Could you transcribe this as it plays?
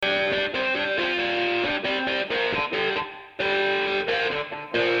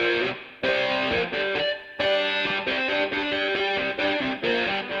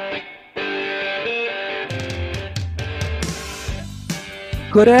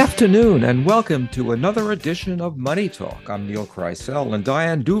Good afternoon, and welcome to another edition of Money Talk. I'm Neil Kreisel, and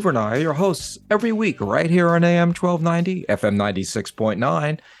Diane Duvernay are your hosts every week right here on AM 1290, FM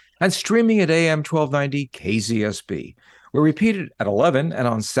 96.9, and streaming at AM 1290 KZSB. We're repeated at 11 and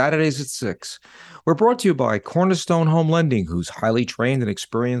on Saturdays at 6. We're brought to you by Cornerstone Home Lending, whose highly trained and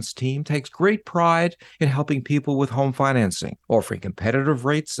experienced team takes great pride in helping people with home financing, offering competitive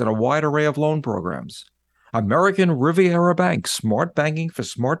rates and a wide array of loan programs. American Riviera Bank, smart banking for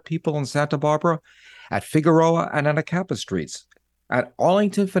smart people in Santa Barbara, at Figueroa and Anacapa Streets. At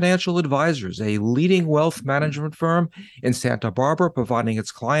Arlington Financial Advisors, a leading wealth management firm in Santa Barbara, providing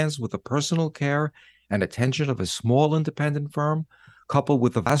its clients with the personal care and attention of a small independent firm, coupled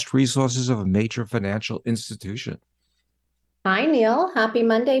with the vast resources of a major financial institution. Hi, Neil. Happy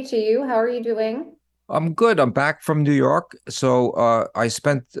Monday to you. How are you doing? I'm good. I'm back from New York. So I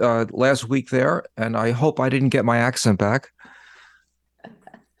spent last week there, and I hope I didn't get my accent back.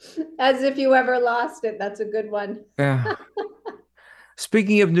 As if you ever lost it. That's a good one. Yeah.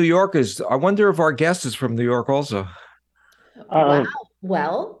 Speaking of New Yorkers, I wonder if our guest is from New York also. Wow.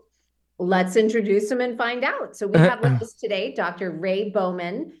 Well, let's introduce him and find out. So we have with us today Dr. Ray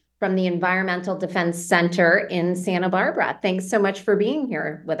Bowman from the Environmental Defense Center in Santa Barbara. Thanks so much for being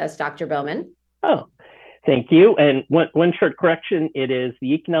here with us, Dr. Bowman. Oh, thank you. And one short correction, it is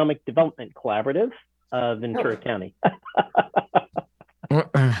the Economic Development Collaborative of Ventura County.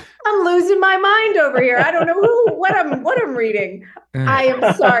 I'm losing my mind over here. I don't know what I'm reading. I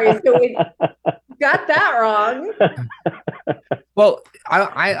am sorry. So we got that wrong. Well,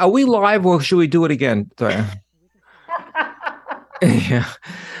 are we live or should we do it again? Yeah.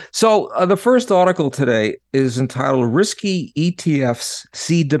 So the first article today is entitled "Risky ETFs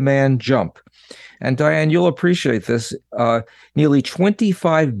See Demand Jump." And Diane, you'll appreciate this. Nearly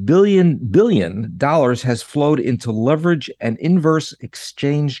 $25 billion has flowed into leverage and inverse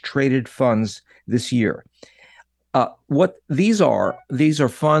exchange traded funds this year. What these are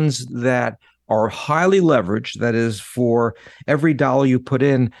funds that are highly leveraged. That is, for every dollar you put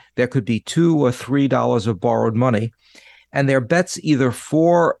in, there could be $2 or $3 of borrowed money. And they're bets either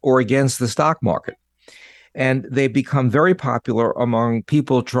for or against the stock market. And they become very popular among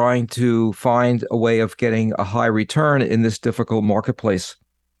people trying to find a way of getting a high return in this difficult marketplace.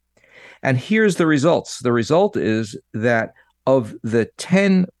 And here's the results. The result is that of the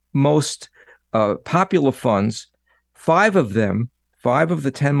 10 most popular funds, five of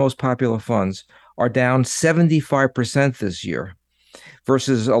the 10 most popular funds are down 75% this year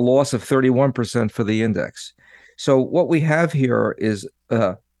versus a loss of 31% for the index. So what we have here is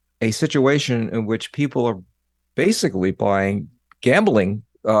a situation in which people are basically buying gambling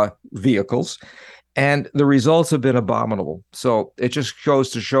vehicles, and the results have been abominable. So it just goes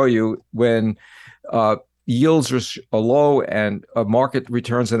to show you when yields are low and market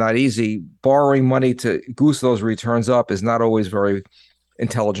returns are not easy, borrowing money to goose those returns up is not always very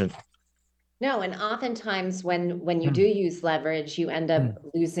intelligent. No, and oftentimes when you do use leverage, you end up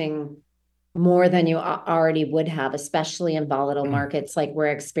losing more than you already would have, especially in volatile markets like we're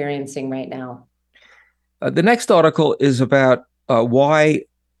experiencing right now. The next article is about why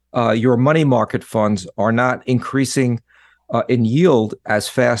your money market funds are not increasing in yield as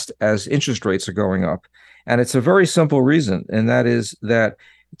fast as interest rates are going up. And it's a very simple reason, and that is that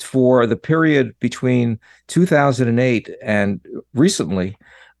for the period between 2008 and recently,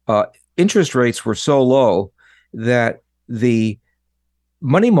 interest rates were so low that the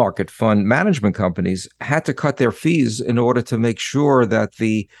money market fund management companies had to cut their fees in order to make sure that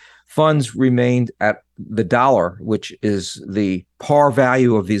the funds remained at the dollar, which is the par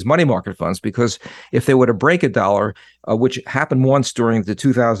value of these money market funds. Because if they were to break a dollar, which happened once during the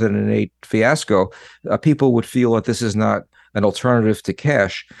 2008 fiasco, people would feel that this is not an alternative to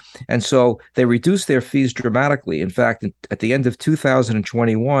cash. And so they reduced their fees dramatically. In fact, at the end of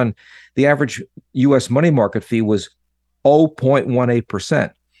 2021, the average U.S. money market fee was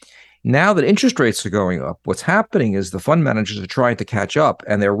 0.18%. Now that interest rates are going up, what's happening is the fund managers are trying to catch up,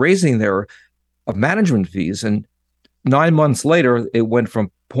 and they're raising their management fees. And 9 months later, it went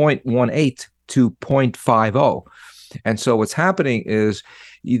from 0.18 to 0.50. And so what's happening is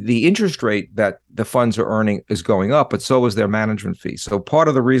the interest rate that the funds are earning is going up, but so is their management fee. So part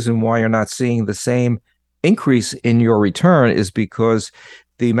of the reason why you're not seeing the same increase in your return is because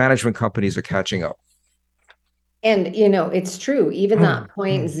the management companies are catching up. And, it's true. Even that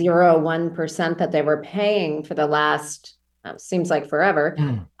 0.01% that they were paying for the last, seems like forever,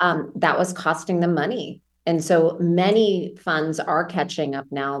 that was costing them money. And so many funds are catching up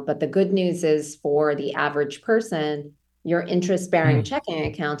now. But the good news is for the average person, your interest-bearing checking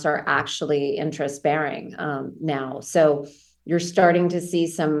accounts are actually interest-bearing now. So you're starting to see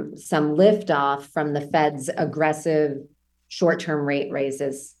some lift off from the Fed's aggressive short-term rate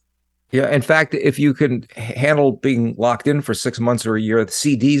raises. Yeah, in fact, if you can handle being locked in for 6 months or a year, the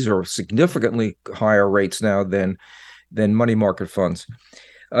CDs are significantly higher rates now than money market funds.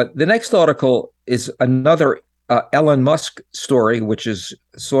 The next article is another Elon Musk story, which is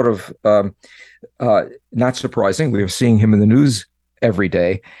sort of not surprising. We are seeing him in the news every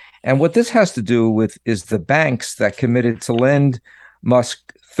day. And what this has to do with is the banks that committed to lend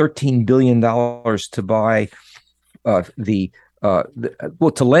Musk $13 billion to buy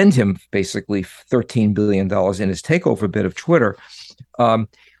to lend him basically $13 billion in his takeover bid of Twitter,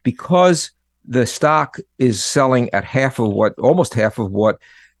 because the stock is selling at almost half of what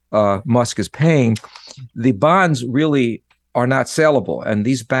Musk is paying. The bonds really are not saleable, and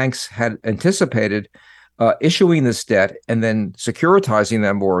these banks had anticipated issuing this debt and then securitizing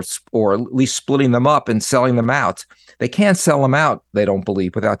them, or at least splitting them up and selling them out. They can't sell them out, they don't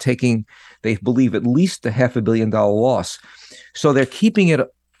believe, without taking, they believe, at least a $500 million loss. So they're keeping it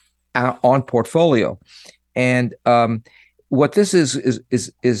on portfolio. And what this is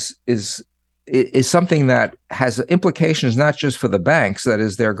something that has implications not just for the banks. That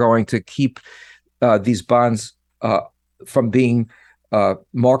is, they're going to keep these bonds from being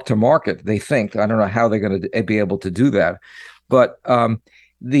marked to market, they think. I don't know how they're going to be able to do that. But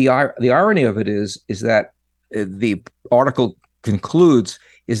the irony of it is that the article concludes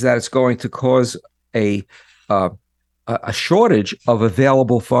is that it's going to cause a shortage of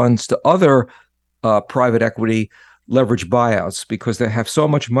available funds to other private equity leverage buyouts, because they have so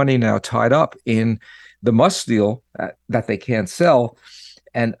much money now tied up in the Musk deal that they can't sell.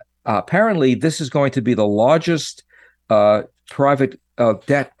 And apparently this is going to be the largest private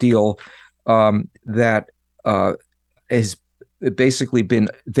debt deal that has basically been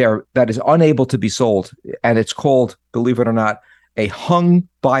there, that is unable to be sold. And it's called, believe it or not, a hung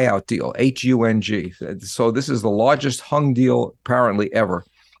buyout deal, HUNG. So this is the largest hung deal apparently ever.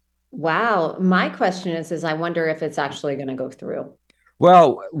 Wow. My question is I wonder if it's actually going to go through.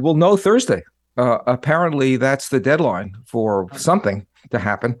 Well, we'll know Thursday. Apparently that's the deadline for something to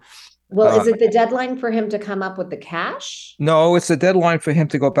happen. Well, is it the deadline for him to come up with the cash? No, it's the deadline for him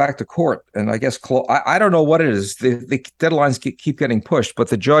to go back to court. And I guess I don't know what it is. The deadlines keep getting pushed, but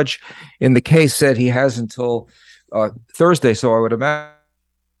the judge in the case said he has until Thursday. So I would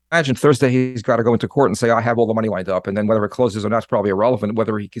imagine Thursday he's got to go into court and say, I have all the money lined up. And then whether it closes or not is probably irrelevant.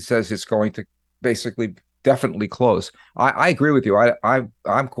 Whether he says it's going to basically definitely close. I agree with you.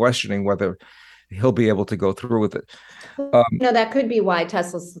 I'm questioning whether he'll be able to go through with it. That could be why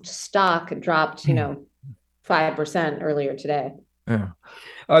Tesla's stock dropped, 5% earlier today. Yeah.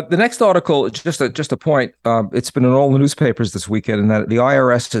 The next article, just a point. It's been in all the newspapers this weekend, and that the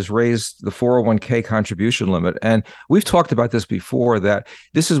IRS has raised the 401k contribution limit. And we've talked about this before, that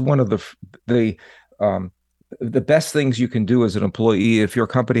this is one of the best things you can do as an employee if your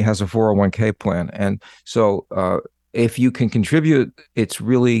company has a 401k plan. And so if you can contribute, it's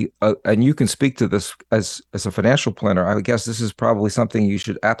really, and you can speak to this as a financial planner, I guess this is probably something you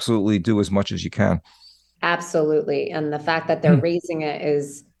should absolutely do as much as you can. Absolutely. And the fact that they're raising it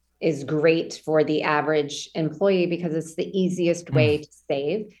is great for the average employee, because it's the easiest way to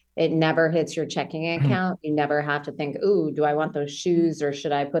save. It never hits your checking account. You never have to think, ooh, do I want those shoes, or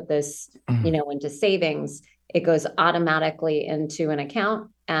should I put this, into savings? It goes automatically into an account.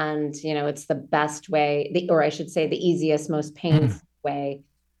 And, it's the best way, or I should say the easiest, most painful way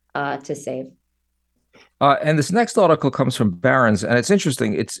to save. And this next article comes from Barron's, and it's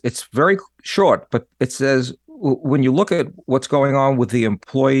interesting. It's very short, but it says, when you look at what's going on with the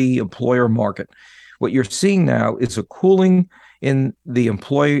employee-employer market, what you're seeing now is a cooling in the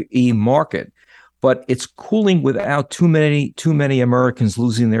employee market, but it's cooling without too many Americans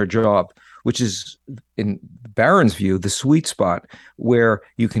losing their job, which is, in Barron's view, the sweet spot where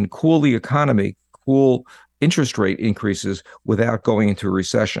you can cool the economy, cool interest rate increases without going into a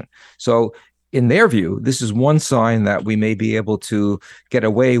recession. So in their view, this is one sign that we may be able to get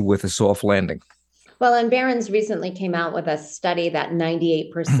away with a soft landing. Well, and Barron's recently came out with a study that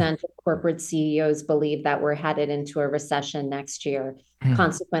 98% of corporate CEOs believe that we're headed into a recession next year.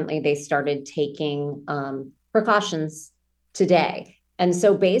 Consequently, they started taking precautions today. And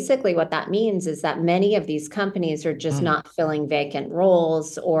so basically what that means is that many of these companies are just not filling vacant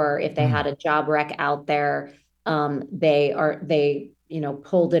roles, or if they had a job rec out there, they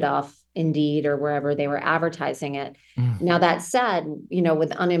pulled it off Indeed or wherever they were advertising it. Now, that said,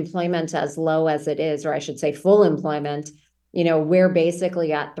 with unemployment as low as it is, or I should say full employment, we're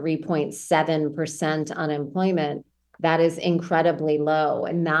basically at 3.7% unemployment. That is incredibly low.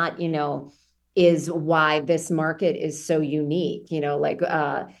 And that, is why this market is so unique. Like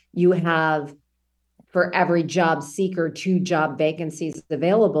you have, for every job seeker, 2 job vacancies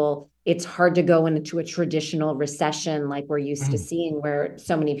available. It's hard to go into a traditional recession like we're used to seeing, where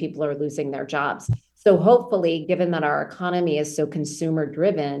so many people are losing their jobs. So hopefully, given that our economy is so consumer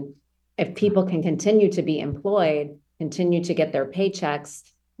driven, if people can continue to be employed, continue to get their paychecks,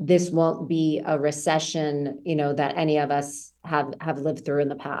 this won't be a recession, that any of us have lived through in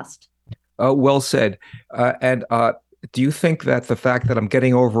the past. Well said. And do you think that the fact that I'm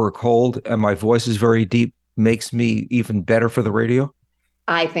getting over a cold and my voice is very deep makes me even better for the radio?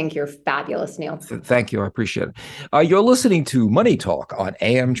 I think you're fabulous, Neil. Thank you. I appreciate it. You're listening to Money Talk on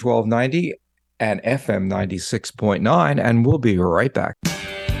AM 1290 and FM 96.9, and we'll be right back.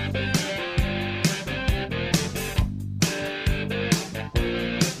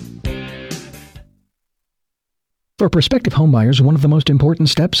 For prospective homebuyers, one of the most important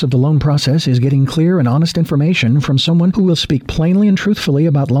steps of the loan process is getting clear and honest information from someone who will speak plainly and truthfully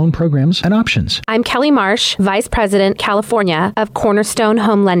about loan programs and options. I'm Kelly Marsh, Vice President, California of Cornerstone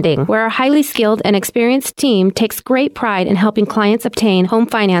Home Lending, where our highly skilled and experienced team takes great pride in helping clients obtain home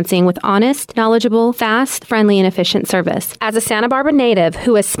financing with honest, knowledgeable, fast, friendly, and efficient service. As a Santa Barbara native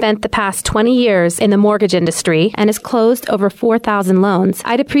who has spent the past 20 years in the mortgage industry and has closed over 4,000 loans,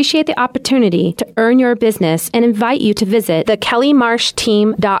 I'd appreciate the opportunity to earn your business and invite you to visit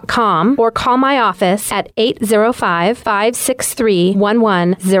thekellymarshteam.com or call my office at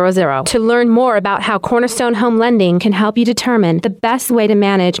 805-563-1100 to learn more about how Cornerstone Home Lending can help you determine the best way to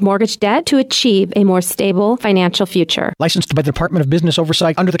manage mortgage debt to achieve a more stable financial future. Licensed by the Department of Business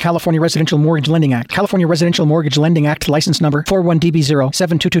Oversight under the California Residential Mortgage Lending Act. California Residential Mortgage Lending Act license number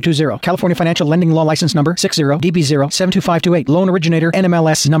 41DB0-72220. California Financial Lending Law license number 60DB0-72528. Loan originator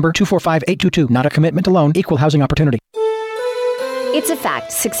NMLS number 245822. Not a commitment to loan. Equal housing opportunity. It's a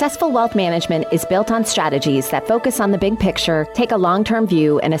fact. Successful wealth management is built on strategies that focus on the big picture, take a long-term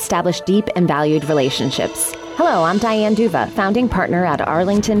view, and establish deep and valued relationships. Hello, I'm Diane Duva, founding partner at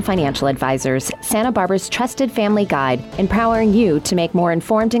Arlington Financial Advisors, Santa Barbara's trusted family guide, empowering you to make more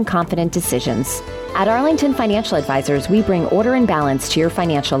informed and confident decisions. At Arlington Financial Advisors, we bring order and balance to your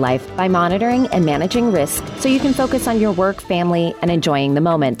financial life by monitoring and managing risk so you can focus on your work, family, and enjoying the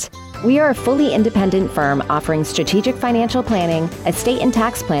moment. We are a fully independent firm offering strategic financial planning, estate and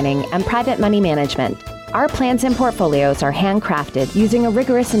tax planning, and private money management. Our plans and portfolios are handcrafted using a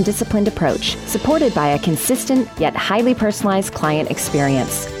rigorous and disciplined approach, supported by a consistent yet highly personalized client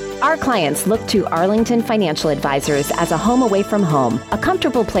experience. Our clients look to Arlington Financial Advisors as a home away from home, a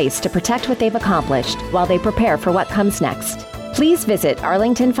comfortable place to protect what they've accomplished while they prepare for what comes next. Please visit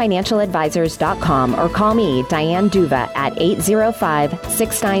arlingtonfinancialadvisors.com or call me, Diane Duva, at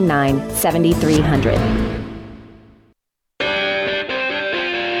 805-699-7300.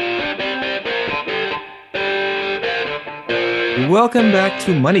 Welcome back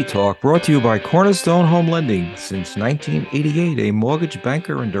to Money Talk, brought to you by Cornerstone Home Lending. Since 1988, a mortgage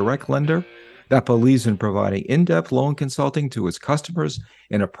banker and direct lender that believes in providing in-depth loan consulting to its customers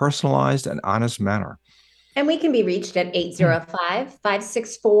in a personalized and honest manner. And we can be reached at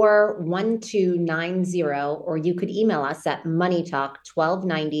 805-564-1290, or you could email us at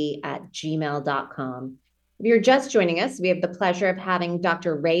moneytalk1290@gmail.com. If you're just joining us, we have the pleasure of having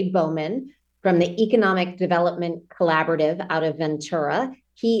Dr. Ray Bowman from the Economic Development Collaborative out of Ventura.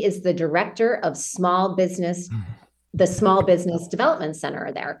 He is the director of small business, the Small Business Development Center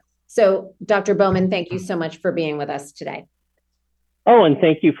there. So, Dr. Bowman, thank you so much for being with us today. Oh, and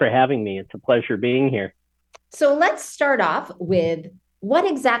thank you for having me. It's a pleasure being here. So let's start off with, what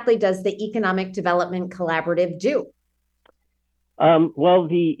exactly does the Economic Development Collaborative do? Well,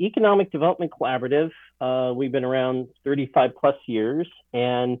 the Economic Development Collaborative, we've been around 35 plus years,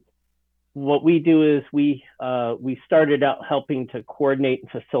 and what we do is we started out helping to coordinate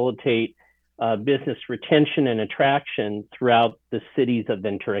and facilitate business retention and attraction throughout the cities of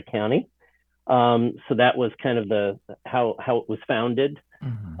Ventura County. So that was kind of how it was founded.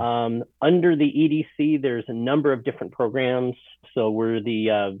 Mm-hmm. Under the EDC, there's a number of different programs. So we're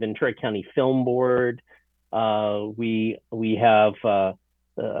the Ventura County Film Board. We have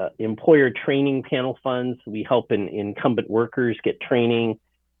employer training panel funds. We help incumbent workers get training.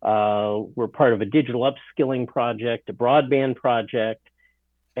 We're part of a digital upskilling project, a broadband project.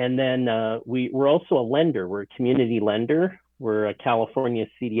 And then we're also a lender. We're a community lender. We're a California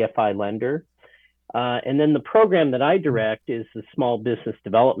CDFI lender. And then the program that I direct is the Small Business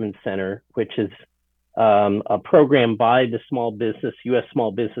Development Center, which is a program by the U.S.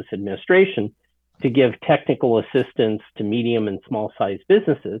 Small Business Administration to give technical assistance to medium and small-sized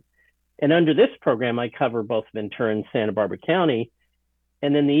businesses. And under this program, I cover both Ventura and Santa Barbara County.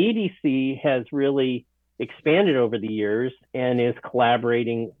 And then the EDC has really expanded over the years and is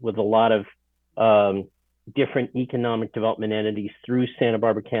collaborating with a lot of different economic development entities through Santa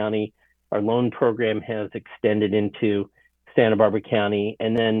Barbara County. Our loan program has extended into Santa Barbara County,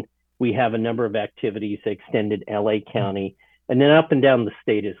 and then we have a number of activities that extended LA County, and then up and down the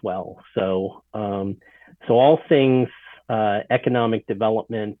state as well. So all things economic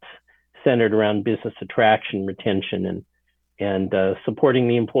development centered around business attraction, retention, and supporting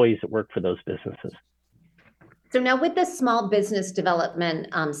the employees that work for those businesses. So now with the Small Business Development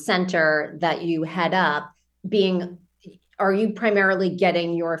Center that you head up, are you primarily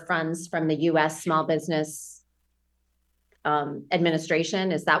getting your funds from the U.S. Small Business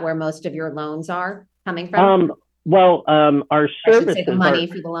Administration? Is that where most of your loans are coming from? Our services, I should say the money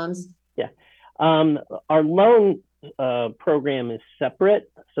for the loans. Yeah. Our loan program is separate.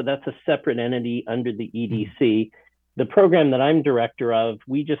 So that's a separate entity under the EDC. The program that I'm director of,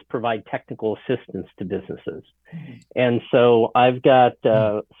 we just provide technical assistance to businesses. And so I've got,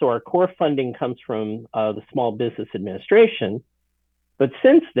 so our core funding comes from the Small Business Administration. But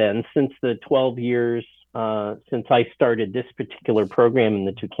since then, since the 12 years since I started this particular program in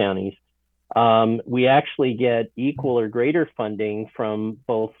the two counties, we actually get equal or greater funding from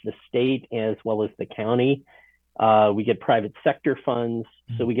both the state as well as the county. We get private sector funds.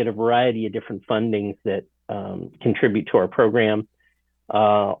 So we get a variety of different fundings that contribute to our program.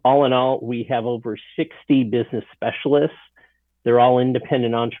 All in all, we have over 60 business specialists. They're all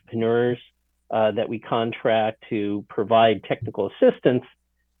independent entrepreneurs that we contract to provide technical assistance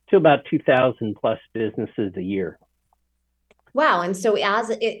to about 2,000 plus businesses a year. Wow. And so as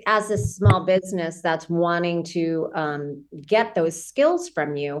a small business that's wanting to get those skills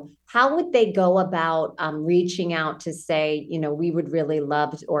from you, how would they go about reaching out to say, we would really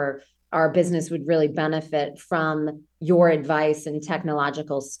love, or our business would really benefit from your advice and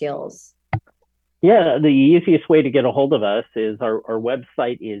technological skills? Yeah, the easiest way to get a hold of us is our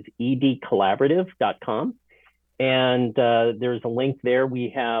website is edcollaborative.com. And there's a link there.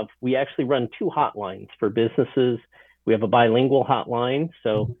 We actually run two hotlines for businesses. We have a bilingual hotline.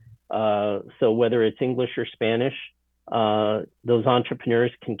 So whether it's English or Spanish, those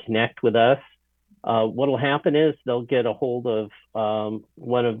entrepreneurs can connect with us. What'll happen is they'll get a hold of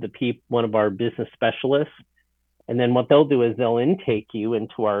one of our business specialists. And then what they'll do is they'll intake you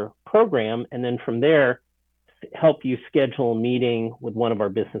into our program. And then from there, help you schedule a meeting with one of our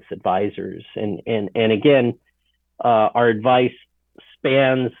business advisors. And again, our advice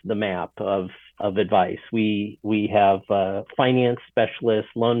spans the map of advice. We have finance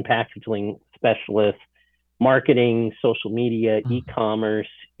specialists, loan packaging specialists, marketing, social media, e-commerce,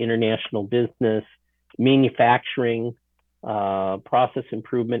 international business, manufacturing, process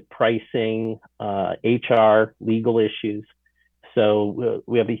improvement, pricing, HR, legal issues. So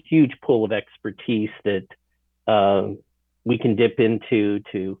we have a huge pool of expertise that we can dip into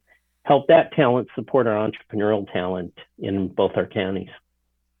to help that talent support our entrepreneurial talent in both our counties.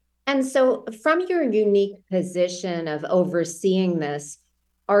 And so from your unique position of overseeing this,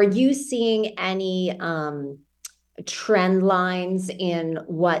 are you seeing any trend lines in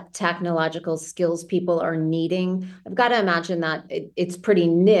what technological skills people are needing? I've got to imagine that it's pretty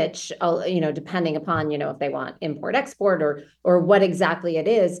niche, depending upon, if they want import, export, or what exactly it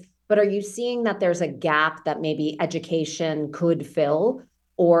is. But are you seeing that there's a gap that maybe education could fill?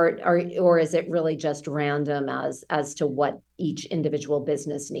 Or is it really just random as to what each individual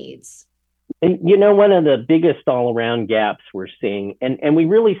business needs? And one of the biggest all-around gaps we're seeing, and we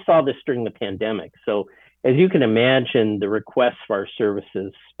really saw this during the pandemic. So as you can imagine, the requests for our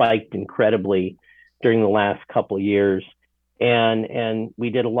services spiked incredibly during the last couple of years. And we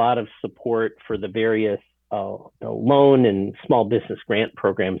did a lot of support for the various loan and small business grant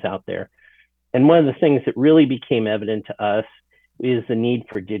programs out there. And one of the things that really became evident to us is the need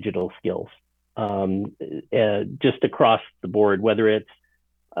for digital skills, just across the board, whether it's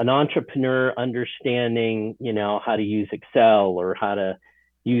an entrepreneur understanding, how to use Excel or how to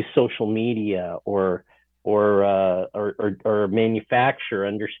use social media, or a manufacturer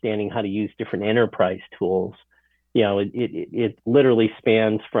understanding how to use different enterprise tools. It literally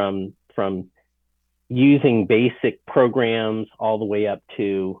spans from using basic programs all the way up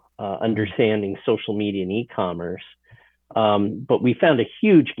to understanding social media and e-commerce. But we found a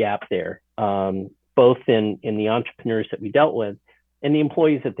huge gap there, both in the entrepreneurs that we dealt with and the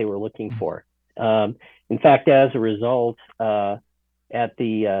employees that they were looking for. In fact, as a result, at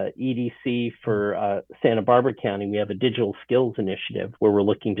the EDC for Santa Barbara County, we have a digital skills initiative where we're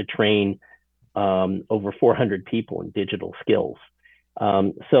looking to train over 400 people in digital skills.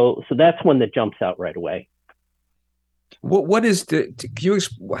 So that's one that jumps out right away. What is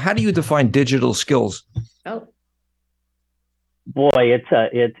how do you define digital skills? Oh, boy, it's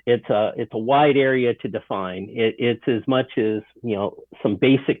a wide area to define. It's as much as, some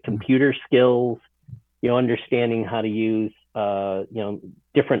basic computer skills, understanding how to use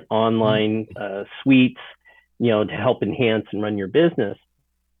different online suites, to help enhance and run your business,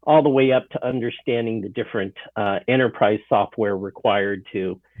 all the way up to understanding the different enterprise software required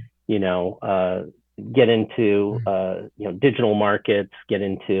to, get into digital markets, get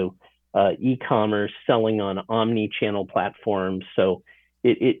into e-commerce, selling on omni-channel platforms. So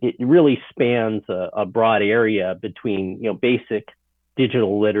it really spans a broad area between basic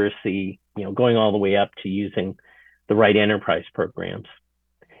digital literacy, going all the way up to using the right enterprise programs,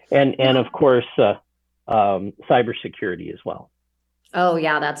 and of course cybersecurity as well. Oh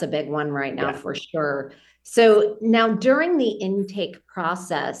yeah, that's a big one right now for sure. So now during the intake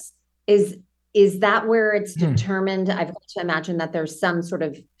process, is that where it's determined? I've got to imagine that there's some sort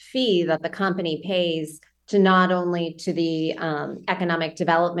of fee that the company pays to not only to the Economic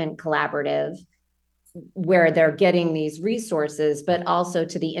Development Collaborative, where they're getting these resources, but also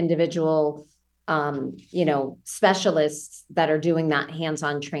to the individual, specialists that are doing that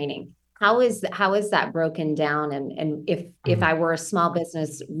hands-on training. How is that broken down? And if I were a small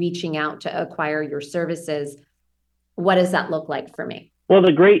business reaching out to acquire your services, what does that look like for me? Well,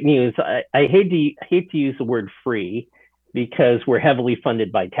 the great news, I hate to use the word free, because we're heavily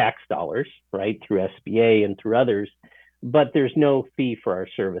funded by tax dollars, right, through SBA and through others, but there's no fee for our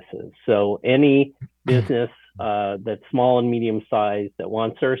services. So any business that's small and medium sized that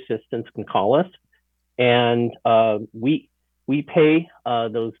wants our assistance can call us, and we pay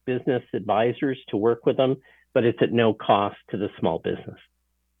those business advisors to work with them, but it's at no cost to the small business.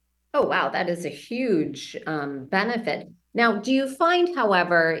 Oh, wow. That is a huge benefit. Now, do you find,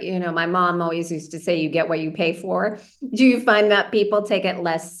 however, my mom always used to say, you get what you pay for. Do you find that people take it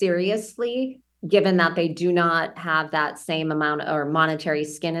less seriously, given that they do not have that same amount or monetary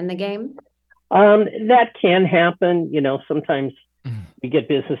skin in the game? That can happen. Sometimes we get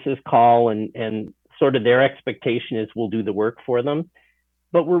businesses call and sort of their expectation is we'll do the work for them,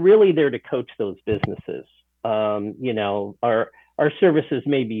 but we're really there to coach those businesses. Our services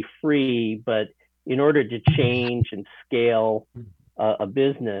may be free, but in order to change and scale a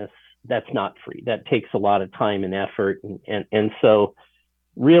business, that's not free. That takes a lot of time and effort. And so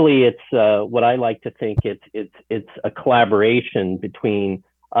really it's what I like to think it's a collaboration between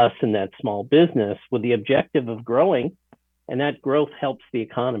us and that small business with the objective of growing, and that growth helps the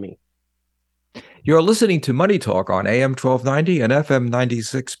economy. You're listening to Money Talk on AM 1290 and FM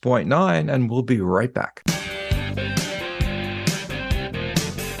 96.9, and we'll be right back.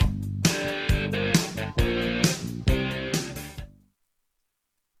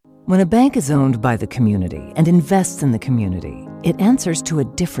 When a bank is owned by the community and invests in the community, it answers to a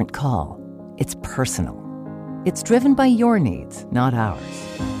different call. It's personal. It's driven by your needs, not ours.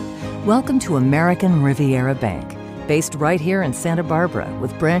 Welcome to American Riviera Bank, based right here in Santa Barbara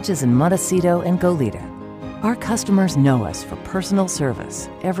with branches in Montecito and Goleta. Our customers know us for personal service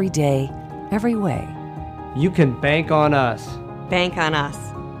every day, every way. You can bank on us. Bank on us.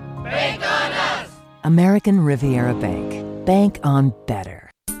 Bank on us! American Riviera Bank. Bank on better.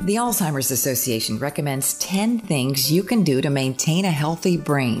 The Alzheimer's Association recommends 10 things you can do to maintain a healthy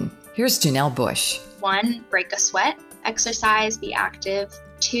brain. Here's Janelle Bush. 1, break a sweat. Exercise, be active.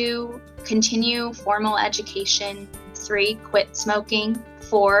 2, continue formal education. 3, quit smoking.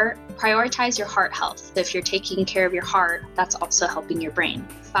 4, prioritize your heart health. If you're taking care of your heart, that's also helping your brain.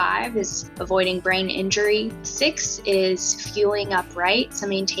 5 is avoiding brain injury. 6 is fueling up right, so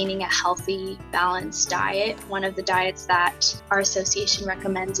maintaining a healthy, balanced diet. One of the diets that our association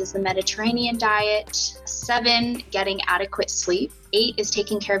recommends is the Mediterranean diet. 7, getting adequate sleep. 8 is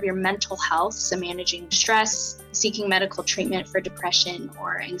taking care of your mental health, so managing stress, seeking medical treatment for depression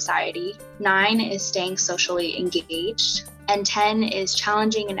or anxiety. 9 is staying socially engaged. And 10 is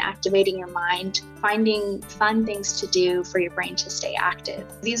challenging and activating your mind, finding fun things to do for your brain to stay active.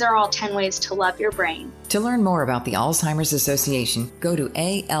 These are all 10 ways to love your brain. To learn more about the Alzheimer's Association, go to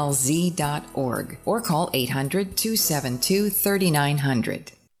alz.org or call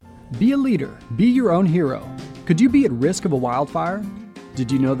 800-272-3900. Be a leader. Be your own hero. Could you be at risk of a wildfire?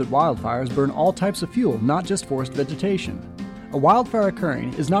 Did you know that wildfires burn all types of fuel, not just forest vegetation? A wildfire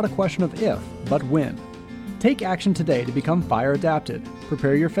occurring is not a question of if, but when. Take action today to become fire adapted.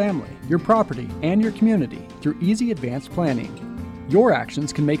 Prepare your family, your property, and your community through easy advanced planning. Your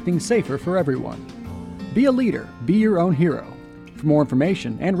actions can make things safer for everyone. Be a leader. Be your own hero. For more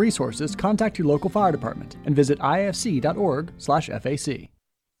information and resources, contact your local fire department and visit ifc.org/FAC.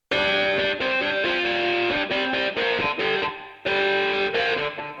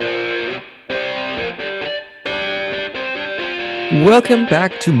 Welcome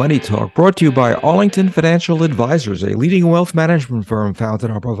back to Money Talk, brought to you by Arlington Financial Advisors, a leading wealth management firm founded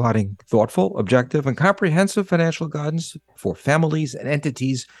on providing thoughtful, objective, and comprehensive financial guidance for families and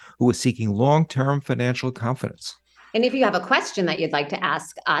entities who are seeking long-term financial confidence. And if you have a question that you'd like to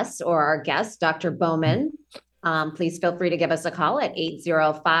ask us or our guest, Dr. Bowman, please feel free to give us a call at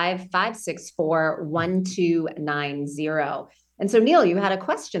 805-564-1290. And so, Neil, you had a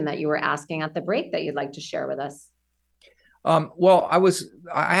question that you were asking at the break that you'd like to share with us. Well,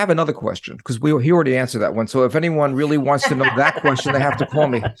 I have another question because he already answered that one. So if anyone really wants to know that question, they have to call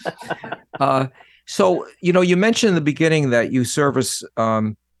me. So, you mentioned in the beginning that you service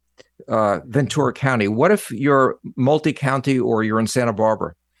Ventura County. What if you're multi-county or you're in Santa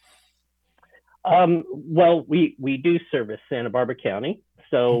Barbara? Well, we do service Santa Barbara County.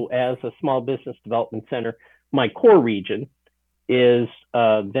 So as a small business development center, my core region is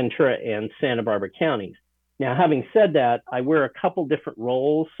Ventura and Santa Barbara counties. Now, having said that, I wear a couple different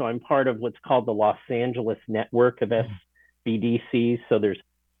roles. So I'm part of what's called the Los Angeles network of SBDCs. So there's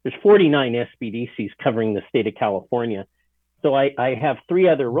 49 SBDCs covering the state of California. So I have three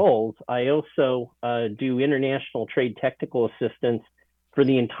other roles. I also do international trade technical assistance for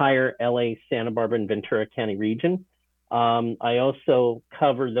the entire LA, Santa Barbara, and Ventura County region. I also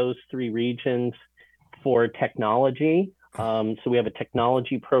cover those three regions for technology. So we have a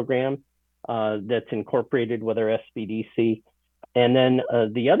technology program that's incorporated with our SBDC. And then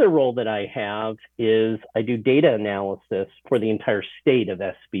the other role that I have is I do data analysis for the entire state of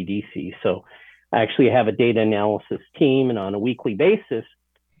SBDC. So I actually have a data analysis team, and on a weekly basis,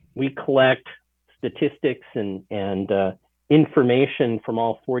 we collect statistics and information from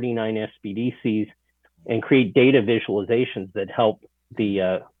all 49 SBDCs and create data visualizations that help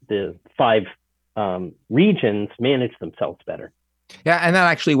the five regions manage themselves better. Yeah, and that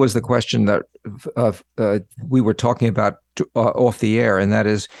actually was the question that we were talking about off the air, and that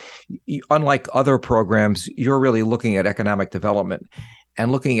is, unlike other programs, you're really looking at economic development and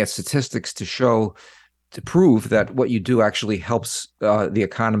looking at statistics to prove that what you do actually helps the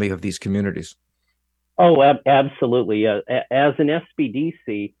economy of these communities. Oh, absolutely. As an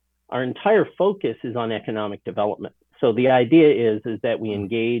SBDC, our entire focus is on economic development. So the idea is that we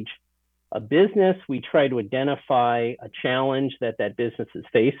engage a business, we try to identify a challenge that business is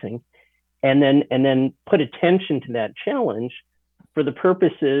facing, and then put attention to that challenge for the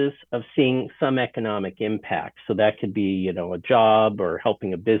purposes of seeing some economic impact. So that could be, a job, or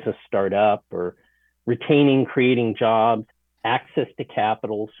helping a business start up, or retaining, creating jobs, access to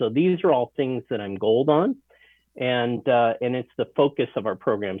capital. So these are all things that I'm gold on, and it's the focus of our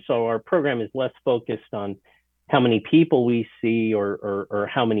program. So our program is less focused on how many people we see or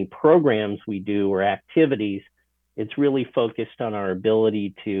how many programs we do or activities. It's really focused on our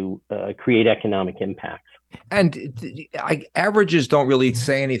ability to create economic impacts. And averages don't really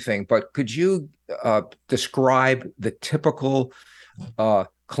say anything, but could you describe the typical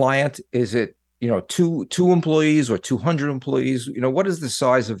client? Is it, two employees or 200 employees? What is the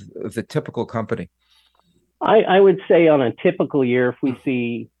size of the typical company? I would say on a typical year, if we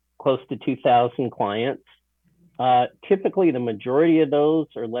see close to 2,000 clients, typically the majority of those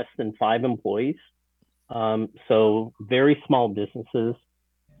are less than 5 employees. So very small businesses.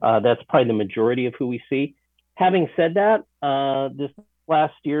 That's probably the majority of who we see. Having said that, this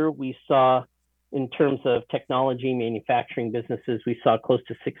last year we saw, in terms of technology manufacturing businesses, we saw close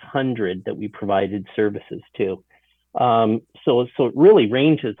to 600 that we provided services to. So it really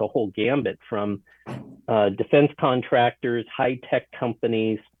ranges the whole gambit from defense contractors, high tech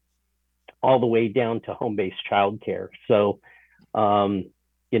companies, all the way down to home-based childcare. So, the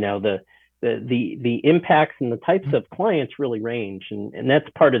impacts and the types of clients really range, and that's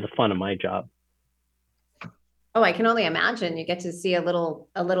part of the fun of my job. Oh, I can only imagine. You get to see a little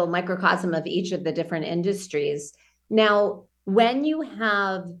microcosm of each of the different industries. Now, when you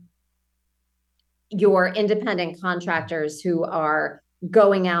have your independent contractors who are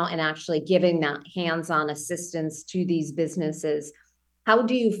going out and actually giving that hands-on assistance to these businesses, how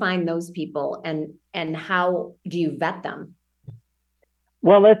do you find those people, and how do you vet them?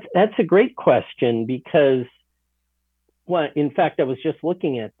 Well, that's a great question, because, in fact, I was just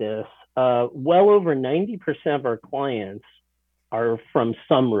looking at this. Well over 90% of our clients are from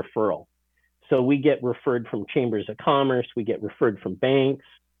some referral. So we get referred from chambers of commerce, we get referred from banks,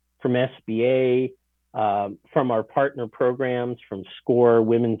 from SBA, from our partner programs, from SCORE,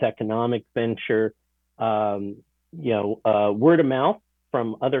 Women's Economic Venture, word of mouth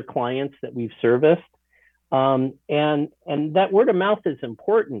from other clients that we've serviced. And that word of mouth is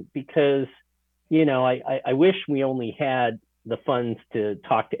important because, I wish we only had the funds to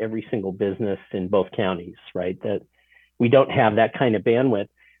talk to every single business in both counties, right? That we don't have that kind of bandwidth.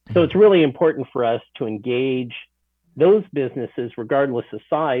 So it's really important for us to engage those businesses, regardless of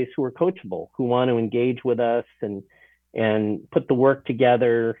size, who are coachable, who want to engage with us and put the work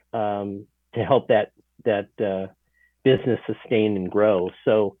together to help that business sustain and grow.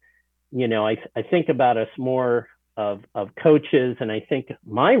 So, I think about us more of coaches, and I think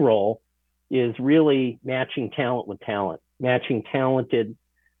my role is really matching talent with talent, matching talented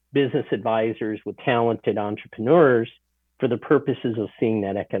business advisors with talented entrepreneurs for the purposes of seeing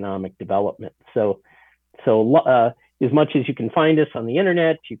that economic development. So as much as you can find us on the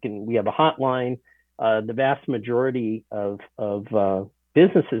internet, we have a hotline. The vast majority of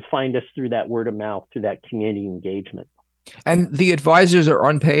businesses find us through that word of mouth, through that community engagement. And the advisors are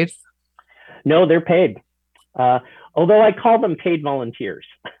unpaid? No, they're paid. Although I call them paid volunteers.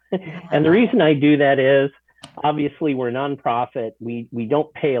 And the reason I do that is, obviously, we're a nonprofit. We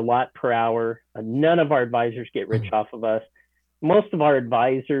don't pay a lot per hour. None of our advisors get rich off of us. Most of our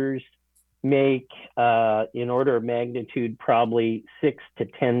advisors make, in order of magnitude, probably 6 to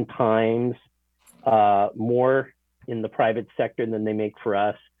 10 times more in the private sector than they make for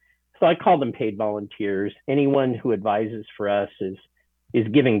us. So I call them paid volunteers. Anyone who advises for us is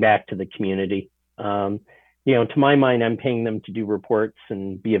giving back to the community. To my mind, I'm paying them to do reports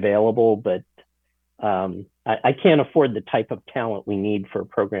and be available, but I can't afford the type of talent we need for a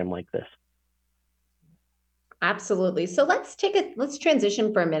program like this. Absolutely. So let's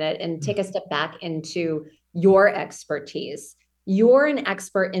transition for a minute and take a step back into your expertise. You're an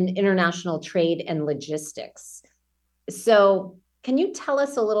expert in international trade and logistics. So can you tell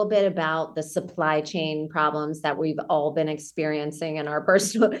us a little bit about the supply chain problems that we've all been experiencing in our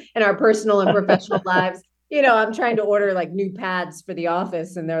personal and professional lives? I'm trying to order like new pads for the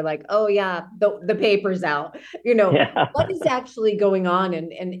office, and they're like, "Oh yeah, the paper's out." Yeah. What is actually going on,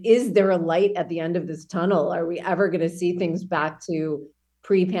 and is there a light at the end of this tunnel? Are we ever going to see things back to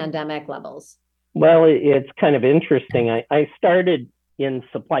pre-pandemic levels? Well, it's kind of interesting. I started in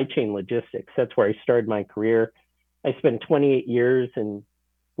supply chain logistics. That's where I started my career. I spent 28 years in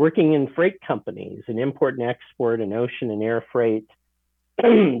working in freight companies, in import and export, and ocean and air freight.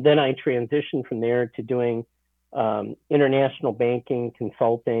 Then I transitioned from there to doing international banking,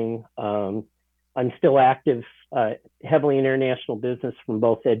 consulting. I'm still active, heavily international business from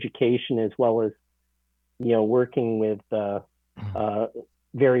both education as well as, working with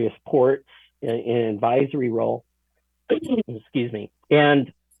various ports in an advisory role. Excuse me.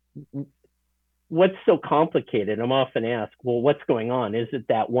 And what's so complicated? I'm often asked, well, what's going on? Is it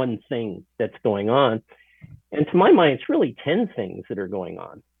that one thing that's going on? And to my mind, it's really 10 things that are going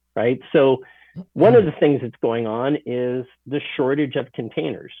on, right? So one of the things that's going on is the shortage of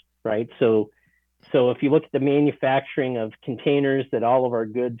containers, right? So if you look at the manufacturing of containers that all of our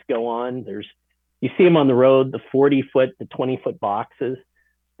goods go on, you see them on the road, the 40-foot, the 20-foot boxes.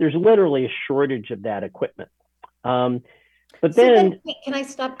 There's literally a shortage of that equipment. But then, can I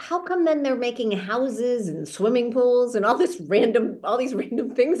stop? How come then they're making houses and swimming pools and all these random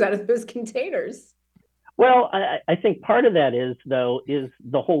things out of those containers? Well, I think part of that is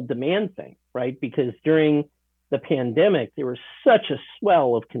the whole demand thing, right? Because during the pandemic, there was such a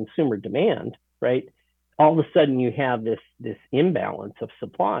swell of consumer demand, right? All of a sudden you have this imbalance of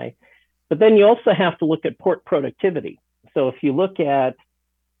supply, but then you also have to look at port productivity. So if you look at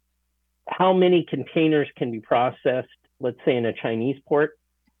how many containers can be processed, let's say in a Chinese port,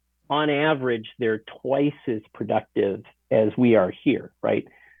 on average, they're twice as productive as we are here, right?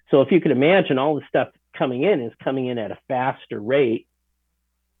 So if you can imagine, all the stuff coming in at a faster rate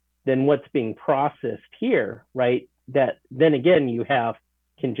than what's being processed here, right? That then again, you have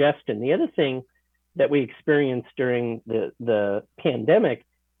congestion. The other thing that we experienced during the pandemic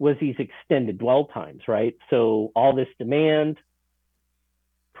was these extended dwell times, right? So all this demand,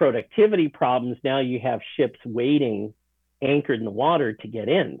 productivity problems, now you have ships waiting anchored in the water to get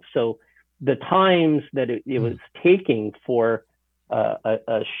in. So the times that it was taking for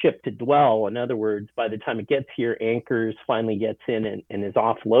a ship to dwell, in other words, by the time it gets here, anchors, finally gets in and is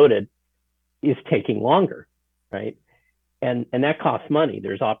offloaded, is taking longer, right? And that costs money.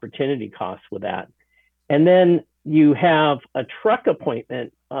 There's opportunity costs with that. And then you have a truck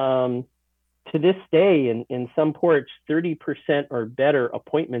appointment. To this day, in some ports, 30% or better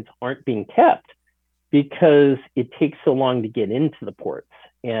appointments aren't being kept because it takes so long to get into the ports.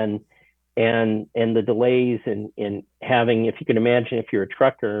 And the delays in having, if you can imagine, if you're a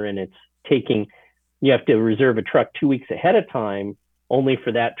trucker and you have to reserve a truck 2 weeks ahead of time, only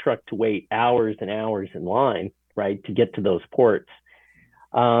for that truck to wait hours and hours in line, right, to get to those ports.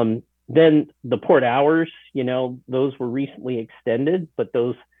 Then the port hours, those were recently extended, but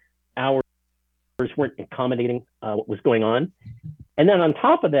those hours weren't accommodating what was going on. And then on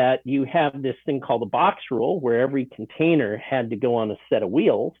top of that, you have this thing called the box rule, where every container had to go on a set of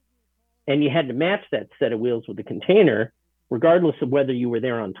wheels, and you had to match that set of wheels with the container, regardless of whether you were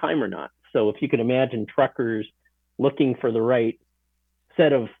there on time or not. So if you could imagine truckers looking for the right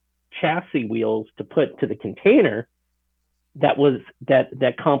set of chassis wheels to put to the container,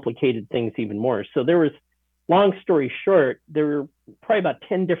 that complicated things even more. So there was, long story short, there were probably about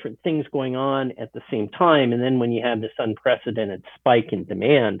 10 different things going on at the same time. And then when you have this unprecedented spike in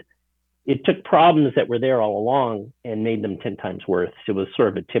demand, it took problems that were there all along and made them 10 times worse. It was sort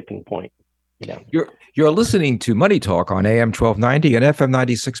of a tipping point. You're listening to Money Talk on AM 1290 and FM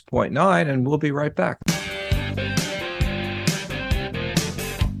 96.9, and we'll be right back.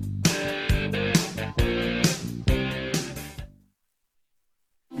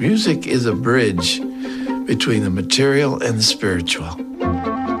 Music is a bridge between the material and the spiritual.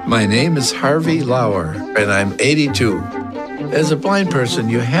 My name is Harvey Lauer, and I'm 82. As a blind person,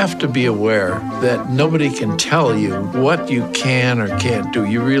 you have to be aware that nobody can tell you what you can or can't do.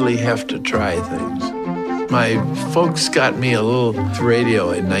 You really have to try things. My folks got me a little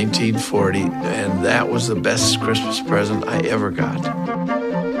radio in 1940, and that was the best Christmas present I ever got.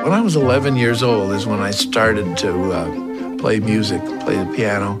 When I was 11 years old is when I started to play music, play the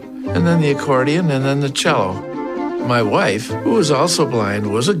piano, and then the accordion, and then the cello. My wife, who was also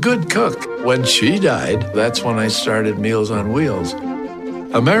blind, was a good cook. When she died, that's when I started Meals on Wheels.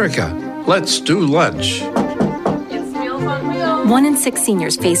 America, let's do lunch. It's Meals on Wheels. 1 in 6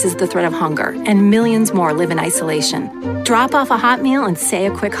 seniors faces the threat of hunger, and millions more live in isolation. Drop off a hot meal and say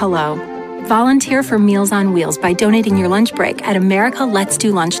a quick hello. Volunteer for Meals on Wheels by donating your lunch break at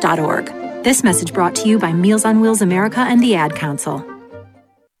americaletsdolunch.org. This message brought to you by Meals on Wheels America and the Ad Council.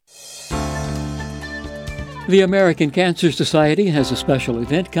 The American Cancer Society has a special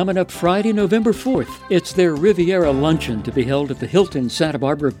event coming up Friday, November 4th. It's their Riviera Luncheon to be held at the Hilton Santa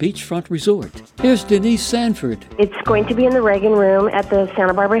Barbara Beachfront Resort. Here's Denise Sanford. It's going to be in the Reagan Room at the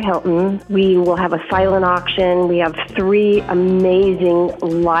Santa Barbara Hilton. We will have a silent auction. We have 3 amazing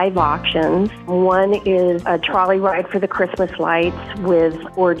live auctions. One is a trolley ride for the Christmas lights with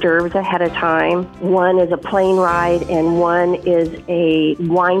hors d'oeuvres ahead of time. One is a plane ride, and one is a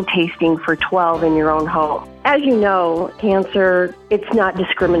wine tasting for 12 in your own home. As you know, cancer, it's not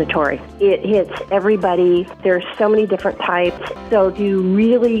discriminatory. It hits everybody. There's so many different types. So to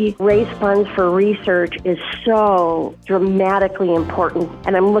really raise funds for research is so dramatically important.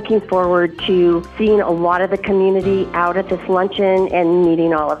 And I'm looking forward to seeing a lot of the community out at this luncheon and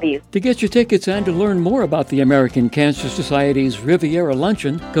meeting all of you. To get your tickets and to learn more about the American Cancer Society's Riviera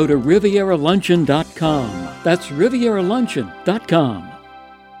Luncheon, go to rivieraluncheon.com. That's rivieraluncheon.com.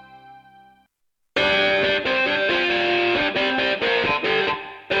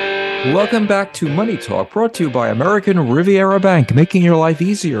 Welcome back to Money Talk, brought to you by American Riviera Bank, making your life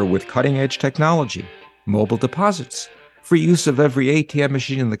easier with cutting-edge technology, mobile deposits, free use of every ATM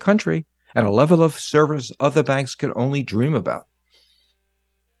machine in the country, and a level of service other banks can only dream about.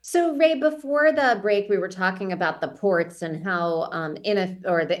 So, Ray, before the break, we were talking about the ports and how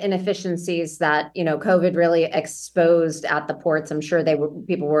the inefficiencies that COVID really exposed at the ports. I'm sure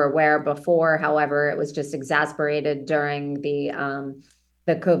people were aware before. However, it was just exacerbated during the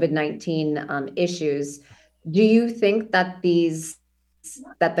COVID-19 issues. Do you think that the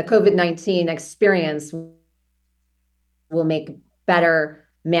COVID-19 experience will make better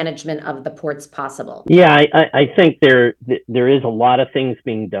management of the ports possible? Yeah, I think there is a lot of things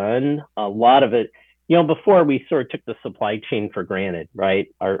being done. A lot of it, before we sort of took the supply chain for granted,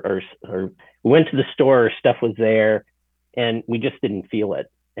 right? We went to the store, our stuff was there, and we just didn't feel it.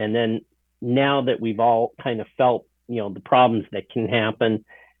 And then now that we've all kind of felt the problems that can happen,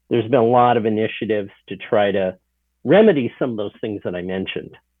 there's been a lot of initiatives to try to remedy some of those things that I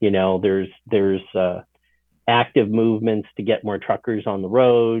mentioned. There's active movements to get more truckers on the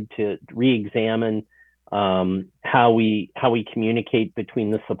road, to re-examine how we communicate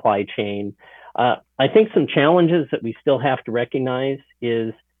between the supply chain. I think some challenges that we still have to recognize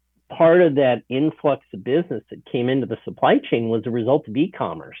is part of that influx of business that came into the supply chain was a result of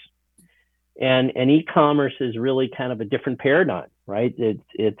e-commerce. And e-commerce is really kind of a different paradigm, right?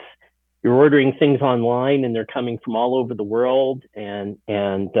 It's you're ordering things online and they're coming from all over the world, and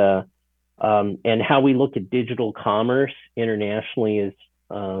how we look at digital commerce internationally is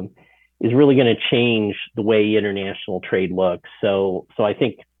really going to change the way international trade looks. So I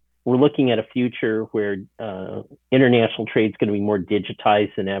think we're looking at a future where international trade is going to be more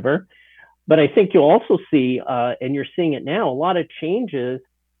digitized than ever. But I think you'll also see, and you're seeing it now, a lot of changes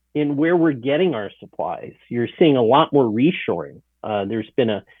in where we're getting our supplies. You're seeing a lot more reshoring. There's been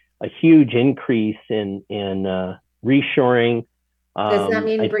a a huge increase in reshoring. Does that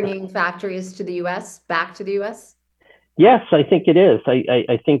mean bringing factories to the U.S., back to the U.S.? Yes, I think it is.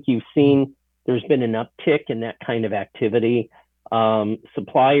 I think you've seen there's been an uptick in that kind of activity.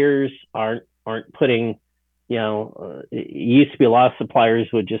 Suppliers aren't putting, it used to be a lot of suppliers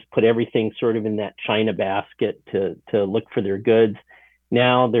would just put everything sort of in that China basket to look for their goods.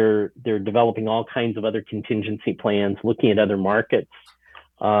 Now they're developing all kinds of other contingency plans, looking at other markets.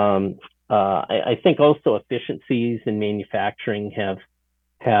 I think also efficiencies in manufacturing have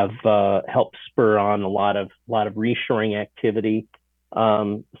helped spur on a lot of reshoring activity.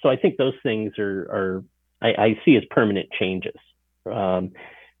 So I think those things I see as permanent changes.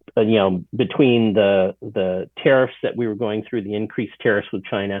 Between the tariffs that we were going through, the increased tariffs with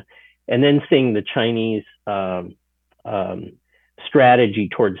China, and then seeing the Chinese strategy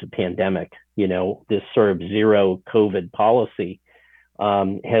towards the pandemic, this sort of zero COVID policy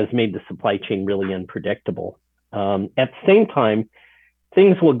has made the supply chain really unpredictable. At the same time,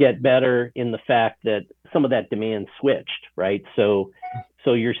 things will get better in the fact that some of that demand switched, right? So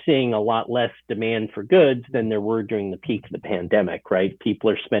you're seeing a lot less demand for goods than there were during the peak of the pandemic, right? People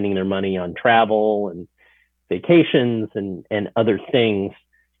are spending their money on travel and vacations and other things,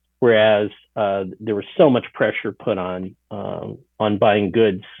 whereas there was so much pressure put on buying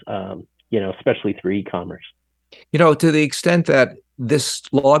goods, especially through e-commerce. To the extent that this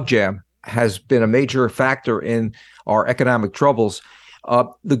logjam has been a major factor in our economic troubles,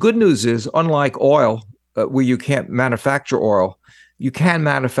 the good news is, unlike oil, where you can't manufacture oil, you can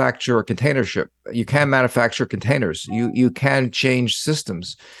manufacture a container ship. You can manufacture containers. You can change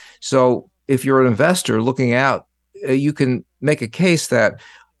systems. So if you're an investor looking out, you can make a case that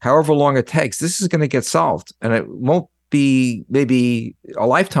however long it takes, this is going to get solved. And it won't be maybe a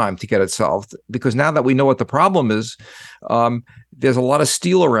lifetime to get it solved, because now that we know what the problem is, there's a lot of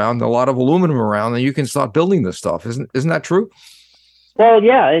steel around, a lot of aluminum around, and you can start building this stuff. Isn't that true? Well,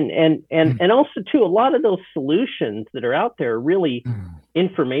 yeah, and also too, a lot of those solutions that are out there are really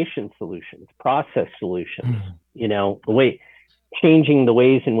information solutions, process solutions. Changing the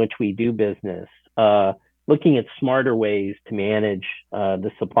ways in which we do business, looking at smarter ways to manage the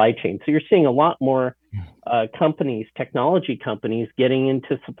supply chain. So you're seeing a lot more companies, technology companies, getting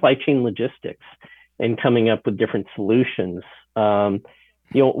into supply chain logistics and coming up with different solutions.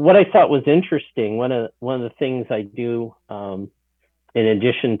 What I thought was interesting, one of the things I do, in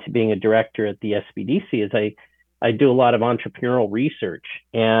addition to being a director at the SBDC, is I do a lot of entrepreneurial research.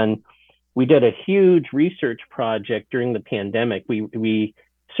 And we did a huge research project during the pandemic. We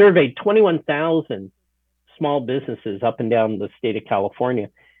surveyed 21,000 small businesses up and down the state of California.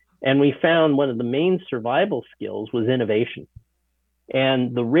 And we found one of the main survival skills was innovation.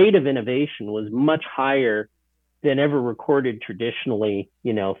 And the rate of innovation was much higher than ever recorded traditionally,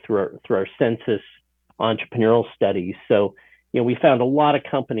 through our census entrepreneurial studies. So, we found a lot of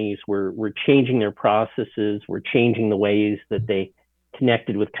companies were changing their processes, were changing the ways that they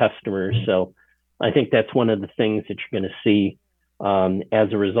connected with customers. So I think that's one of the things that you're going to see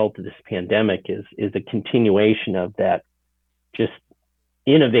as a result of this pandemic is a continuation of that just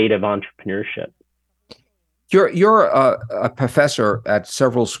innovative entrepreneurship. You're a professor at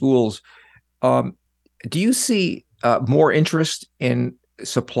several schools. Do you see more interest in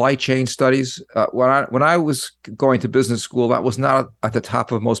supply chain studies? When I was going to business school, that was not at the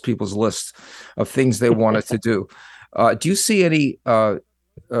top of most people's list of things they wanted to do. Do you see any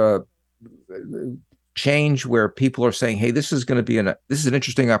change where people are saying, "Hey, this is going to be this is an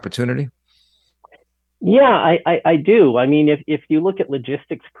interesting opportunity"? Yeah, I do. I mean, if you look at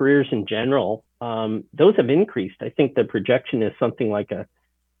logistics careers in general, those have increased. I think the projection is something like a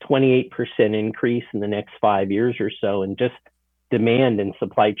 28% increase in the next 5 years or so, and just demand in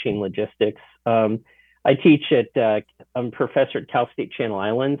supply chain logistics. I teach I'm a professor at Cal State Channel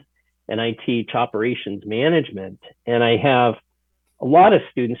Islands, and I teach operations management. And I have a lot of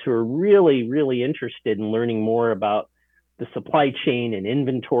students who are really, really interested in learning more about the supply chain and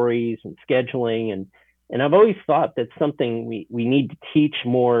inventories and scheduling. And I've always thought that's something we need to teach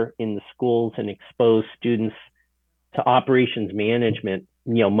more in the schools and expose students to operations management,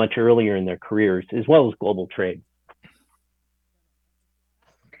 much earlier in their careers, as well as global trade.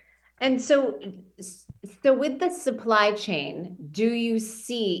 And so with the supply chain, do you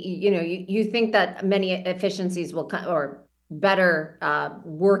see, you think that many efficiencies will come, or better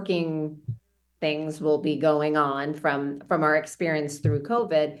working things will be going on from our experience through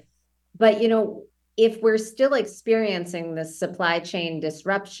COVID. But, if we're still experiencing this supply chain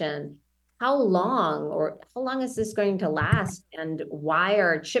disruption, how long is this going to last? And why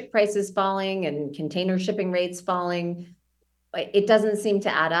are chip prices falling and container shipping rates falling? it doesn't seem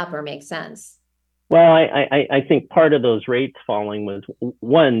to add up or make sense. Well, I think part of those rates falling was,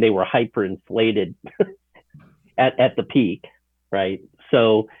 one, they were hyperinflated at the peak, right?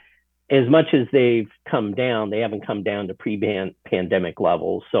 So as much as they've come down, they haven't come down to pre-pandemic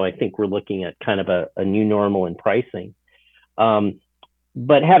levels. So I think we're looking at kind of a new normal in pricing.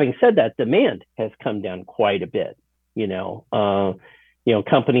 But having said that, demand has come down quite a bit.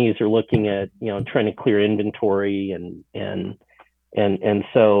 Companies are looking at, trying to clear inventory and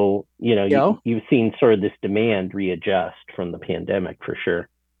so, you've seen sort of this demand readjust from the pandemic for sure.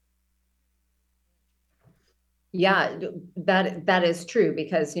 Yeah, that is true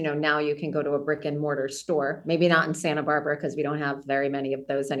because, now you can go to a brick and mortar store, maybe not in Santa Barbara because we don't have very many of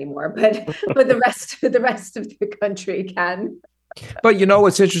those anymore, but the rest of the country can. But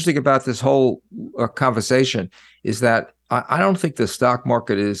what's interesting about this whole conversation is that I don't think the stock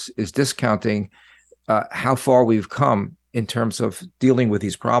market is discounting how far we've come in terms of dealing with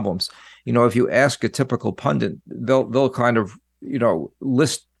these problems. If you ask a typical pundit, they'll kind of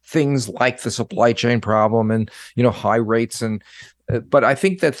list things like the supply chain problem and high rates but I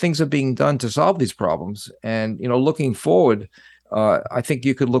think that things are being done to solve these problems. And looking forward, I think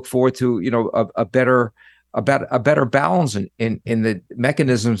you could look forward to a better balance in the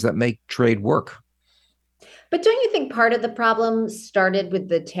mechanisms that make trade work. But don't you think part of the problem started with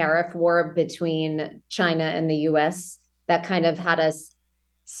the tariff war between China and the US that kind of had us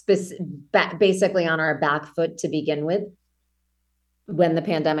basically on our back foot to begin with when the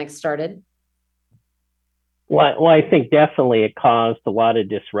pandemic started? Well, I think definitely it caused a lot of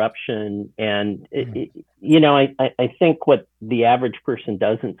disruption. And, I think what the average person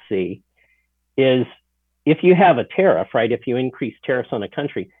doesn't see is if you have a tariff, right, if you increase tariffs on a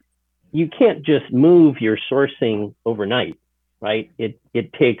country, you can't just move your sourcing overnight, right?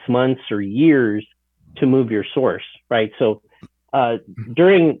 It takes months or years to move your source, right? So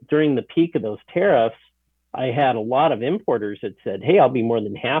during the peak of those tariffs, I had a lot of importers that said, hey, I'll be more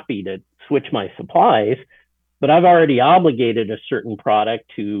than happy to switch my supplies, but I've already obligated a certain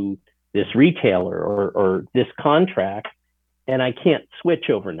product to this retailer or this contract, and I can't switch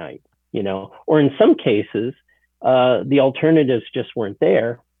overnight, or in some cases, the alternatives just weren't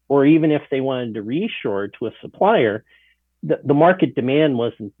there. Or even if they wanted to reshore to a supplier, the market demand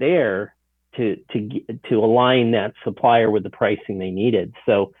wasn't there to align that supplier with the pricing they needed.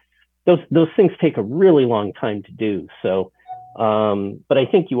 So those things take a really long time to do. So, but I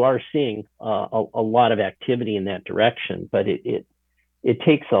think you are seeing a lot of activity in that direction. But it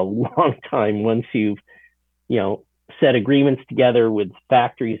takes a long time once you've set agreements together with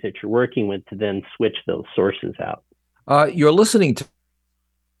factories that you're working with to then switch those sources out. You're listening to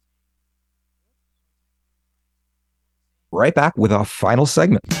right back with our final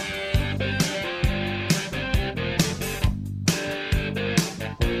segment.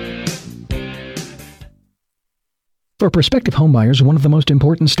 For prospective homebuyers, one of the most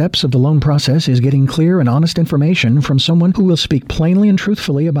important steps of the loan process is getting clear and honest information from someone who will speak plainly and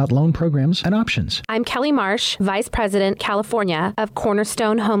truthfully about loan programs and options. I'm Kelly Marsh, Vice President, California of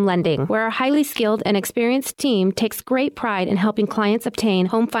Cornerstone Home Lending, where our highly skilled and experienced team takes great pride in helping clients obtain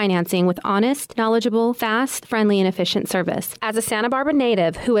home financing with honest, knowledgeable, fast, friendly, and efficient service. As a Santa Barbara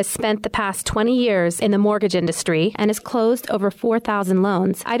native who has spent the past 20 years in the mortgage industry and has closed over 4,000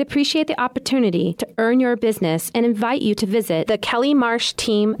 loans, I'd appreciate the opportunity to earn your business and invite you to visit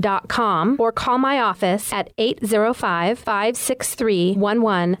thekellymarshteam.com or call my office at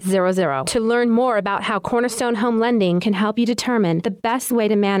 805-563-1100 to learn more about how Cornerstone Home Lending can help you determine the best way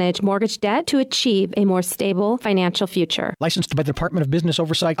to manage mortgage debt to achieve a more stable financial future. Licensed by the Department of Business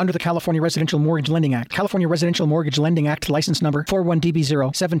Oversight under the California Residential Mortgage Lending Act. California Residential Mortgage Lending Act license number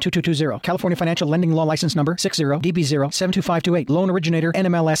 41DB0722220. California Financial Lending Law license number 60DB072528. Loan originator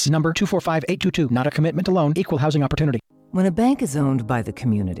NMLS number 245822. Not a commitment to loan. Equal housing opportunity. When a bank is owned by the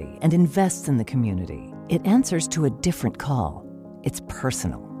community and invests in the community, it answers to a different call. It's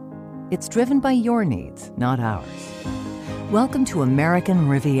personal. It's driven by your needs, not ours. Welcome to American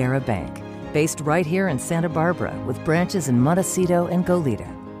Riviera Bank, based right here in Santa Barbara with branches in Montecito and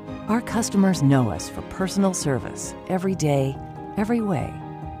Goleta. Our customers know us for personal service every day, every way.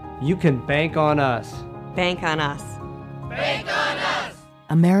 You can bank on us. Bank on us. Bank on us.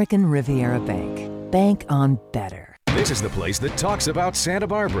 American Riviera Bank. Bank on better. This is the place that talks about Santa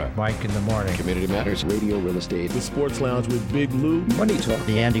Barbara. Mike in the morning. Community Matters, Radio, Real Estate. The Sports Lounge with Big Lou. Money Talk.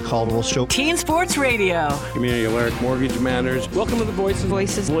 The Andy Caldwell Show. Teen Sports Radio. Community Alert, Mortgage Matters. Welcome to the Voices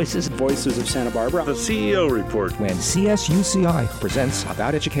of Santa Barbara. The CEO Report. When CSUCI presents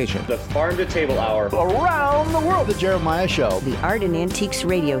About Education. The Farm to Table Hour. Around the World. The Jeremiah Show. The Art and Antiques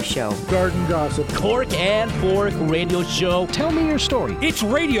Radio Show. Garden Gossip. Cork and Fork Radio Show. Tell me your story. It's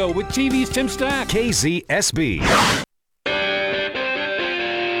radio with TV's Tim Stack. KZSB.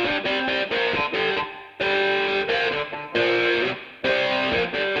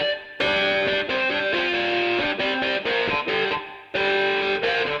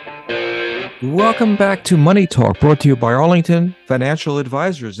 Welcome back to Money Talk, brought to you by Arlington Financial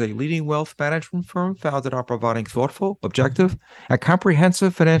Advisors, a leading wealth management firm founded on providing thoughtful, objective, and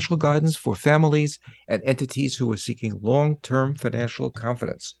comprehensive financial guidance for families and entities who are seeking long-term financial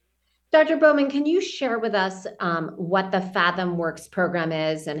confidence. Dr. Bowman, can you share with us what the Fathom Works program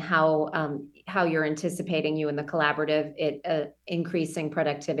is and how you're anticipating you and the collaborative increasing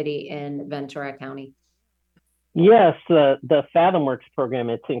productivity in Ventura County? Yes, the Fathom Works program,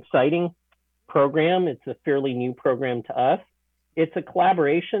 it's an exciting program. It's a fairly new program to us. It's a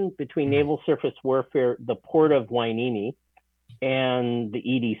collaboration between Naval Surface Warfare, the Port of Hueneme, and the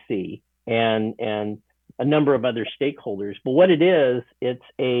EDC, and a number of other stakeholders. But what it is, it's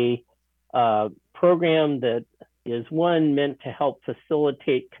a program that is meant to help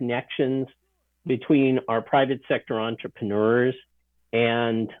facilitate connections between our private sector entrepreneurs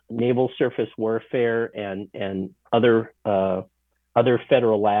and Naval Surface Warfare and other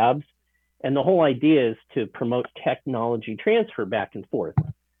federal labs. And the whole idea is to promote technology transfer back and forth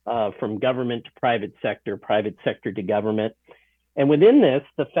from government to private sector to government. And within this,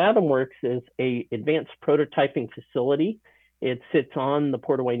 the Fathom Works is a advanced prototyping facility. It sits on the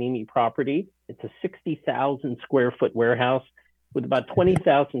Port of Hueneme property. It's a 60,000 square foot warehouse with about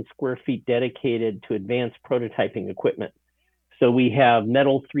 20,000 square feet dedicated to advanced prototyping equipment. So we have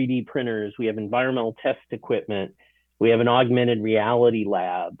metal 3D printers, we have environmental test equipment, we have an augmented reality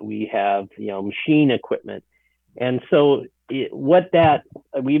lab, we have machine equipment. And so we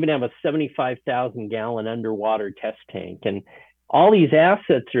even have a 75,000 gallon underwater test tank. And all these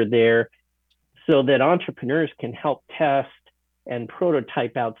assets are there so that entrepreneurs can help test and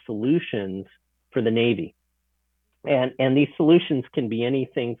prototype out solutions for the Navy. And these solutions can be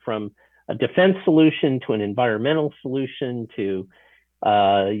anything from a defense solution to an environmental solution to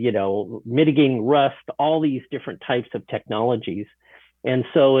mitigating rust, all these different types of technologies. And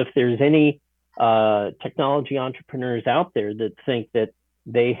so if there's any technology entrepreneurs out there that think that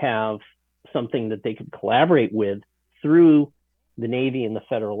they have something that they could collaborate with through the Navy and the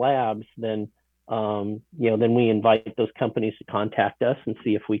federal labs, then we invite those companies to contact us and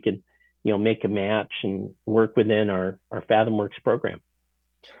see if we could, make a match and work within our Fathom Works program.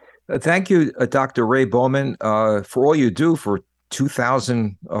 Thank you, Dr. Ray Bowman, for all you do for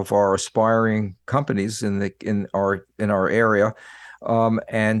 2,000 of our aspiring companies in our area.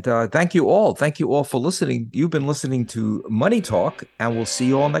 And thank you all. Thank you all for listening. You've been listening to Money Talk, and we'll see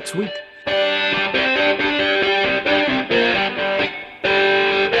you all next week.